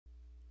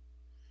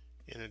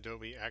In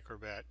Adobe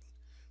Acrobat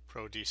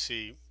Pro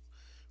DC,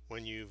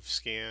 when you've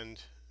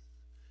scanned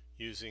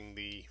using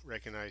the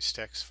recognize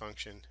text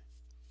function,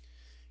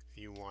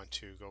 you want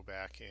to go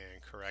back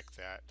and correct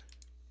that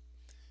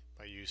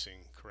by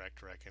using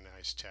correct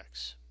recognize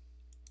text.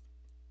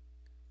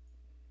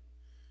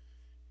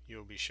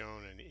 You'll be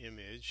shown an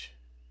image,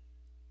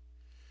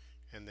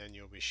 and then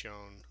you'll be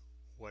shown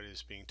what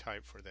is being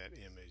typed for that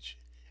image,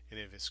 and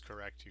if it's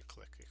correct you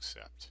click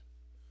accept.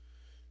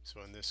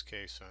 So in this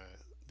case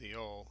the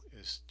O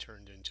is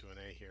turned into an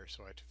A here,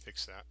 so I had to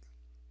fix that.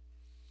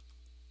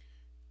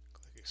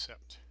 Click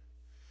accept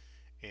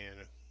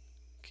and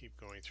keep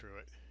going through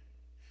it.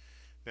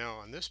 Now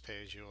on this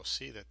page you'll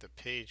see that the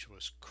page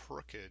was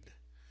crooked,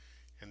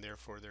 and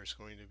therefore there's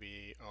going to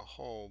be a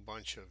whole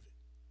bunch of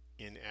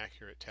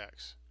inaccurate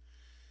text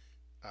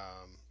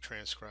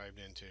transcribed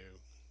into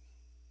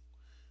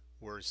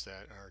words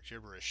that are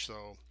gibberish.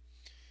 So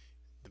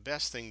the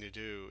best thing to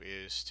do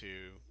is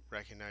to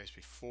recognize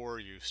before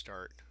you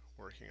start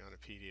working on a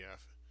PDF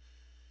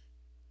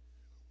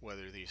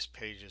whether these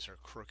pages are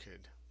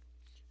crooked,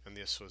 and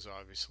this was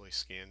obviously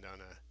scanned on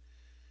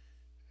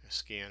a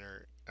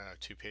scanner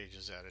 2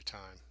 pages at a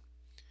time.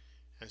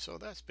 And so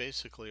that's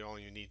basically all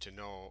you need to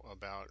know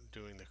about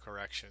doing the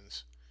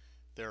corrections.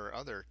 There are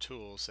other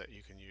tools that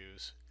you can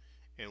use,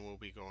 and we'll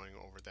be going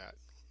over that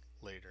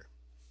later.